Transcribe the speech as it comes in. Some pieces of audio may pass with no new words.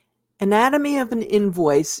Anatomy of an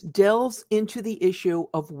invoice delves into the issue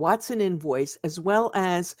of what's an invoice, as well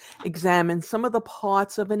as examines some of the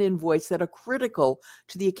parts of an invoice that are critical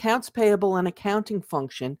to the accounts payable and accounting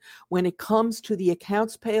function when it comes to the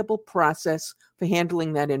accounts payable process for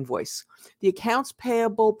handling that invoice. The accounts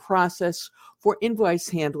payable process for invoice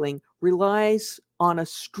handling relies on a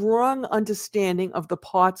strong understanding of the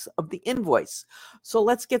parts of the invoice. So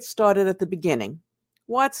let's get started at the beginning.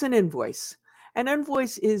 What's an invoice? An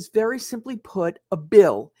invoice is, very simply put, a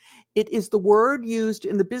bill. It is the word used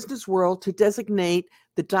in the business world to designate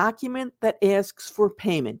the document that asks for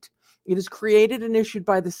payment. It is created and issued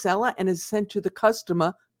by the seller and is sent to the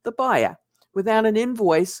customer, the buyer. Without an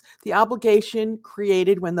invoice, the obligation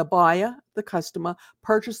created when the buyer, the customer,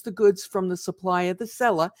 purchased the goods from the supplier, the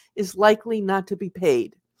seller, is likely not to be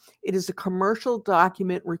paid. It is a commercial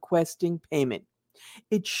document requesting payment.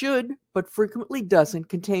 It should, but frequently doesn't,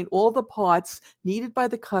 contain all the parts needed by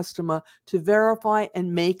the customer to verify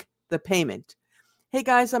and make the payment. Hey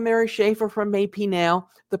guys, I'm Mary Schaefer from AP Now,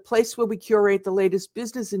 the place where we curate the latest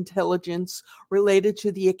business intelligence related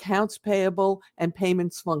to the accounts payable and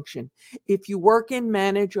payments function. If you work in,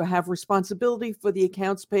 manage, or have responsibility for the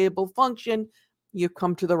accounts payable function, you've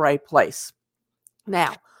come to the right place.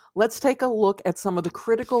 Now, let's take a look at some of the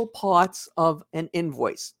critical parts of an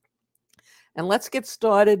invoice. And let's get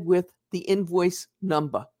started with the invoice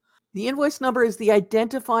number. The invoice number is the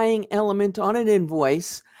identifying element on an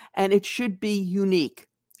invoice, and it should be unique.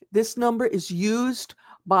 This number is used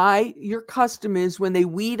by your customers when they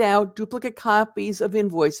weed out duplicate copies of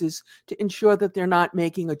invoices to ensure that they're not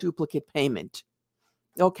making a duplicate payment.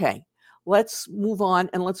 Okay, let's move on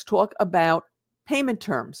and let's talk about payment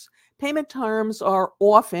terms. Payment terms are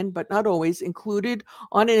often, but not always, included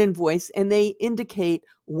on an invoice, and they indicate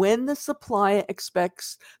when the supplier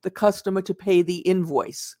expects the customer to pay the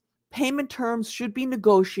invoice. Payment terms should be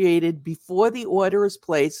negotiated before the order is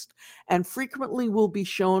placed and frequently will be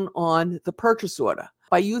shown on the purchase order.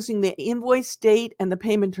 By using the invoice date and the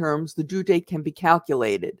payment terms, the due date can be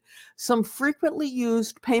calculated. Some frequently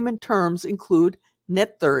used payment terms include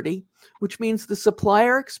net 30, which means the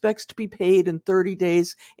supplier expects to be paid in 30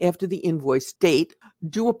 days after the invoice date,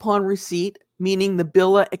 due upon receipt, meaning the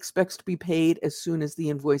biller expects to be paid as soon as the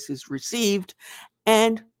invoice is received,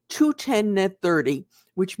 and 210 net 30,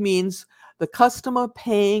 which means the customer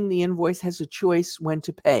paying the invoice has a choice when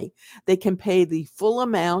to pay. They can pay the full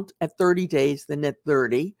amount at 30 days, the net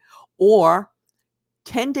 30, or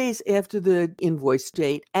 10 days after the invoice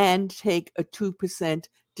date and take a 2%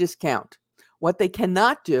 discount. What they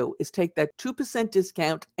cannot do is take that 2%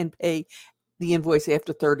 discount and pay the invoice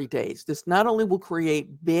after 30 days. This not only will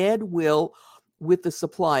create bad will with the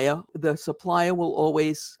supplier will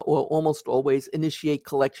always or almost always initiate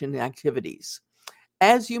collection activities.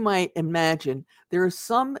 As you might imagine, there is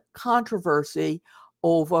some controversy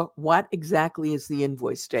over what exactly is the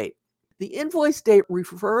invoice date. The invoice date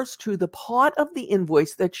refers to the part of the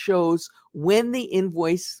invoice that shows when the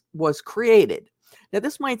invoice was created. Now,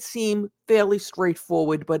 this might seem fairly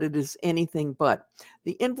straightforward, but it is anything but.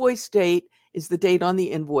 The invoice date is the date on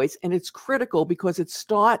the invoice, and it's critical because it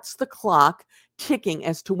starts the clock ticking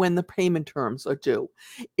as to when the payment terms are due.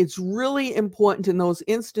 It's really important in those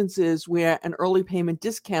instances where an early payment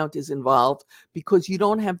discount is involved because you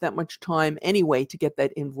don't have that much time anyway to get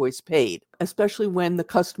that invoice paid, especially when the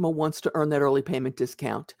customer wants to earn that early payment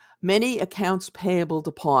discount. Many accounts payable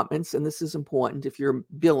departments, and this is important if you're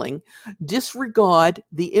billing, disregard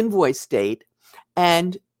the invoice date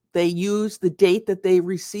and they use the date that they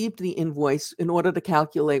received the invoice in order to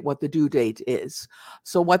calculate what the due date is.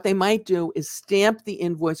 So what they might do is stamp the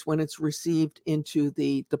invoice when it's received into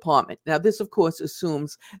the department. Now, this, of course,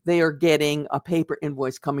 assumes they are getting a paper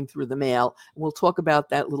invoice coming through the mail. We'll talk about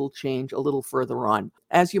that little change a little further on.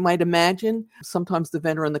 As you might imagine, sometimes the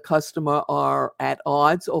vendor and the customer are at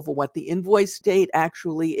odds over what the invoice date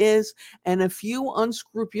actually is, and a few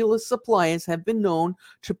unscrupulous suppliers have been known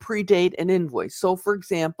to predate an invoice. So, for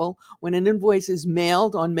example, when an invoice is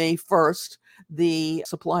mailed on May 1st, the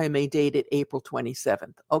supplier may date it April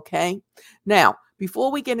 27th, okay? Now,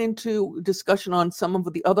 before we get into discussion on some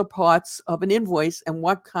of the other parts of an invoice and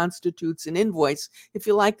what constitutes an invoice, if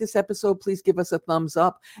you like this episode, please give us a thumbs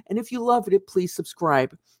up. And if you loved it, please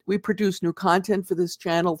subscribe. We produce new content for this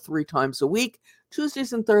channel 3 times a week.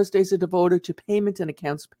 Tuesdays and Thursdays are devoted to payment and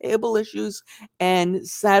accounts payable issues, and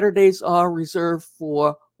Saturdays are reserved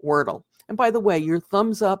for Wordle. And by the way, your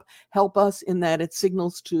thumbs up help us in that it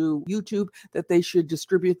signals to YouTube that they should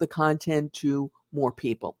distribute the content to more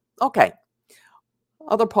people. Okay.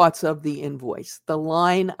 Other parts of the invoice, the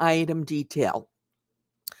line item detail.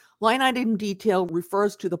 Line item detail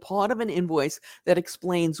refers to the part of an invoice that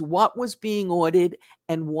explains what was being ordered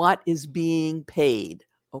and what is being paid,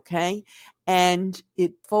 okay? And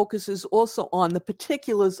it focuses also on the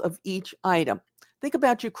particulars of each item. Think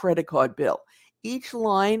about your credit card bill. Each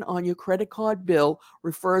line on your credit card bill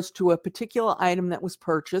refers to a particular item that was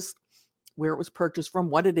purchased, where it was purchased from,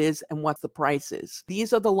 what it is, and what the price is.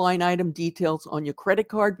 These are the line item details on your credit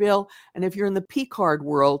card bill. And if you're in the P-card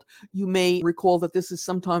world, you may recall that this is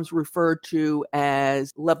sometimes referred to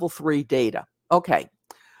as level 3 data. Okay.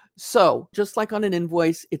 So just like on an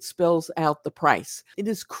invoice, it spells out the price. It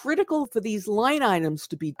is critical for these line items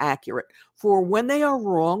to be accurate, for when they are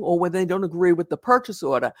wrong or when they don't agree with the purchase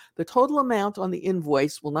order, the total amount on the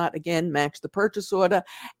invoice will not again match the purchase order,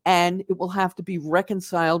 and it will have to be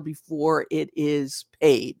reconciled before it is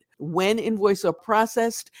paid. When invoices are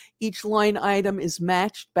processed, each line item is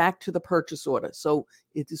matched back to the purchase order. So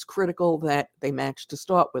it is critical that they match to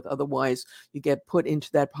start with. Otherwise, you get put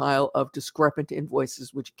into that pile of discrepant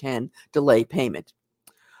invoices, which can delay payment.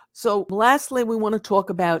 So lastly, we want to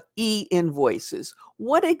talk about e-invoices.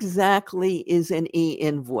 What exactly is an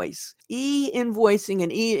e-invoice? E-invoicing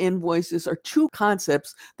and e-invoices are two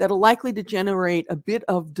concepts that are likely to generate a bit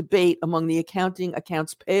of debate among the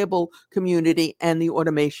accounts payable community and the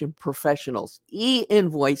automation professionals.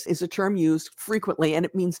 E-invoice is a term used frequently, and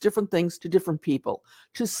it means different things to different people.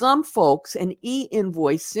 To some folks, an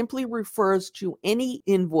e-invoice simply refers to any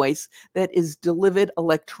invoice that is delivered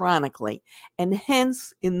electronically, and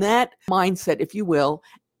hence, in that mindset, if you will,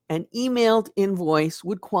 an emailed invoice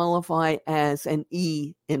would qualify as an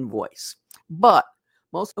e-invoice. But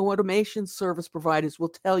most automation service providers will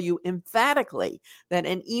tell you emphatically that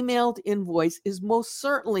an emailed invoice is most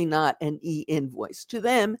certainly not an e-invoice. To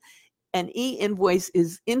them, an e-invoice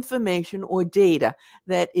is information or data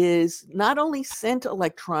that is not only sent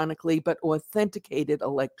electronically, but authenticated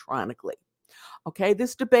electronically. Okay,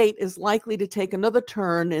 this debate is likely to take another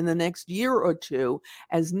turn in the next year or two,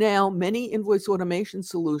 as now many invoice automation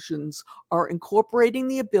solutions are incorporating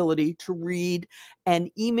the ability to read an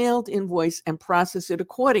emailed invoice and process it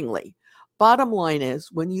accordingly. Bottom line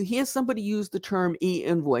is, when you hear somebody use the term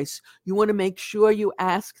e-invoice, you want to make sure you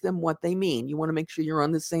ask them what they mean. You want to make sure you're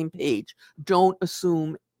on the same page. Don't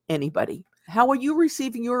assume anybody. How are you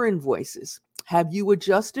receiving your invoices? Have you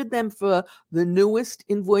adjusted them for the newest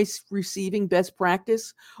invoice receiving best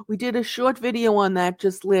practice? We did a short video on that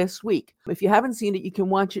just last week. If you haven't seen it, you can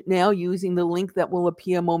watch it now using the link that will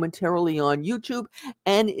appear momentarily on YouTube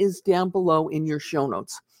and is down below in your show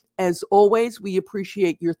notes. As always, we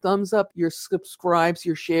appreciate your thumbs up, your subscribes,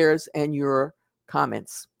 your shares, and your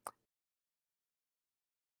comments.